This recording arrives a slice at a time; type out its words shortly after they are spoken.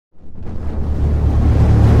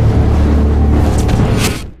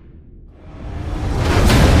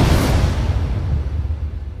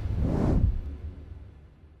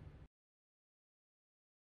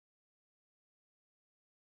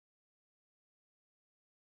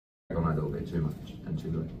it too much and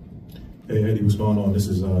too late. Hey Eddie, what's going on? This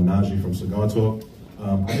is Najee from Cigar Talk.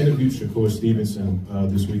 I interviewed Shakur Stevenson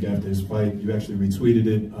this week after his fight. You actually retweeted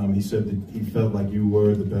it. He said that he felt like you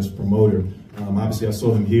were the best promoter. Obviously, I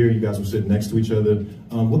saw him here. You guys were sitting next to each other.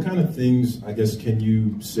 What kind of things, I guess, can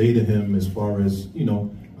you say to him as far as, you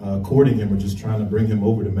know, courting him or just trying to bring him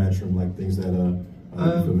over to Matchroom, like things that you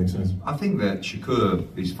feel make sense? I think that Shakur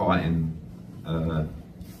is fighting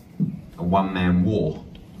a one-man war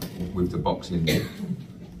with the boxing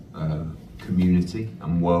community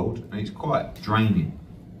and world, and it's quite draining,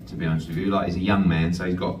 to be honest with you. Like, he's a young man, so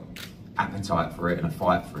he's got appetite for it and a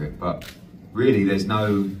fight for it, but really there's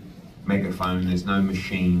no megaphone, there's no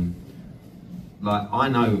machine. Like, I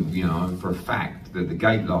know, you know, for a fact that the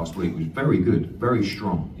gate last week was very good, very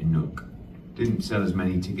strong in Nook. Didn't sell as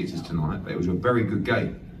many tickets as tonight, but it was a very good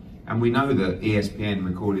gate. And we know that ESPN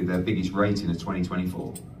recorded their biggest rating of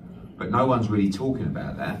 2024, but no one's really talking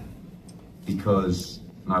about that because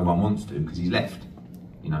no one wants to, because he's left,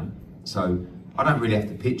 you know. So I don't really have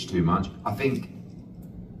to pitch too much. I think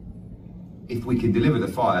if we can deliver the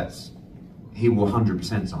fights, he will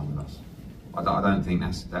 100% sign with us. I don't think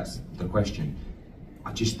that's the question.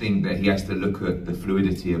 I just think that he has to look at the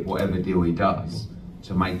fluidity of whatever deal he does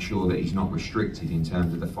to make sure that he's not restricted in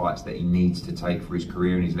terms of the fights that he needs to take for his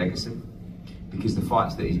career and his legacy. Because the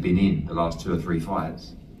fights that he's been in, the last 2 or 3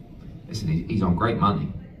 fights, listen, he's on great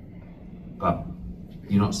money, but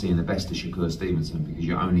you're not seeing the best of Shakur Stevenson because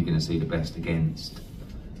you're only going to see the best against,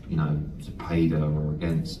 you know, Zepeda or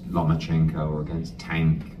against Lomachenko or against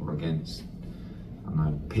Tank or against, I don't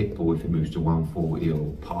know, Pitbull if he moves to 140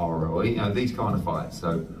 or Para or, you know, these kind of fights.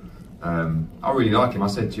 So I really like him. I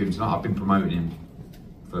said to him tonight, I've been promoting him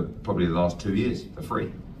for probably the last 2 years for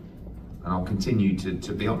free. And I'll continue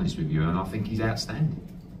to be honest with you, and I think he's outstanding.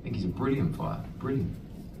 I think he's a brilliant fighter, brilliant.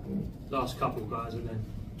 Last couple guys, and then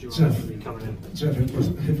Jeff, coming in. Jeff,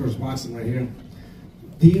 Hitler's boxing right here.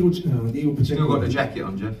 Diego Pacheco. Still got the jacket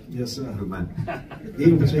on, Jeff? Yes, sir. Good man.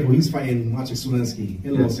 Diego Pacheco, he's fighting Maciej Sulenski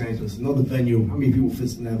in Los Angeles. Another venue. How many people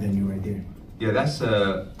fits in that venue right there? Yeah, that's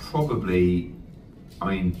probably,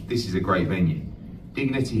 I mean, this is a great venue.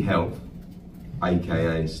 Dignity Health,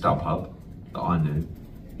 aka StubHub, that I knew,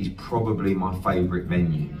 is probably my favourite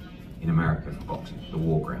venue in America for boxing, the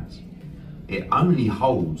War Grounds. It only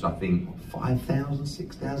holds, I think, 5,000,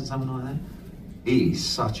 6,000, something like that. It is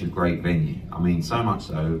such a great venue. I mean, so much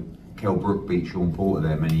so, Kell Brook beat Sean Porter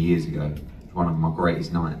there many years ago. It's one of my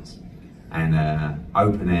greatest nights. And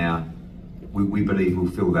open air, we believe we'll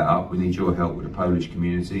fill that up. We need your help with the Polish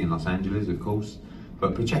community in Los Angeles, of course.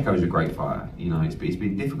 But Pacheco's a great fighter. You know, it's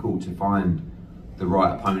been difficult to find the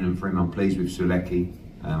right opponent for him. I'm pleased with Sulecki.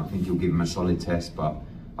 I think he'll give him a solid test, but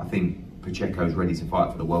I think Pacheco's ready to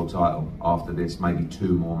fight for the world title after this, maybe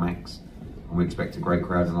 2 more max. And we expect a great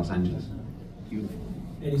crowd in Los Angeles.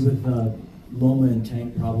 Eddie, with Loma and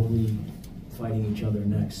Tank probably fighting each other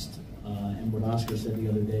next, and what Oscar said the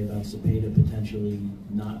other day about Zepeda potentially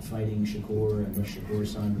not fighting Shakur unless Shakur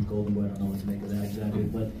signed with Golden Boy, I don't know what to make of that exactly,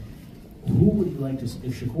 but who would you like to,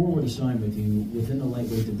 if Shakur were to sign with you within the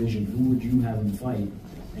lightweight division, who would you have him fight?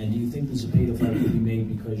 And do you think the Zepeda fight would be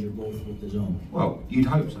made because you're both with the zone? Well, you'd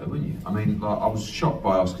hope so, wouldn't you? I mean, like, I was shocked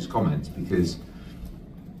by Oscar's comments because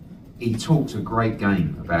he talked a great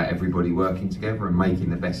game about everybody working together and making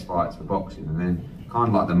the best fights for boxing, and then kind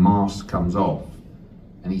of like the mask comes off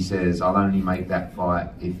and he says, I'll only make that fight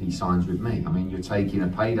if he signs with me. I mean, you're taking a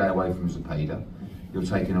payday away from Zepeda, you're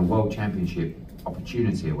taking a world championship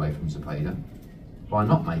opportunity away from Zepeda by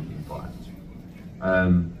not making fights.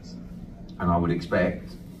 And I would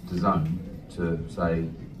expect the zone to say,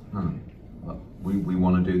 no, we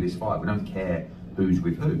want to do this fight. We don't care who's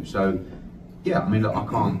with who. So, yeah, I mean, look, I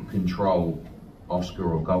can't control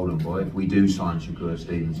Oscar or Golden Boy. If we do sign Shakur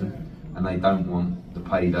Stevenson and they don't want the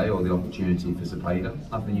payday or the opportunity for Zepeda,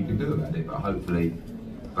 there's nothing you can do about it. But hopefully,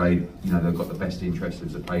 they've got the best interests of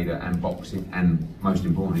Zepeda and boxing, and most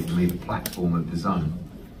importantly for me, the platform of the zone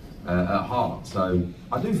at heart. So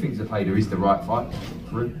I do think Zepeda is the right fight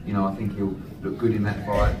for him. You know, I think he'll look good in that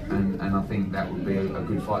fight, and I think that would be a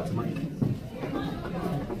good fight to make.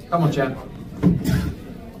 Come on, champ.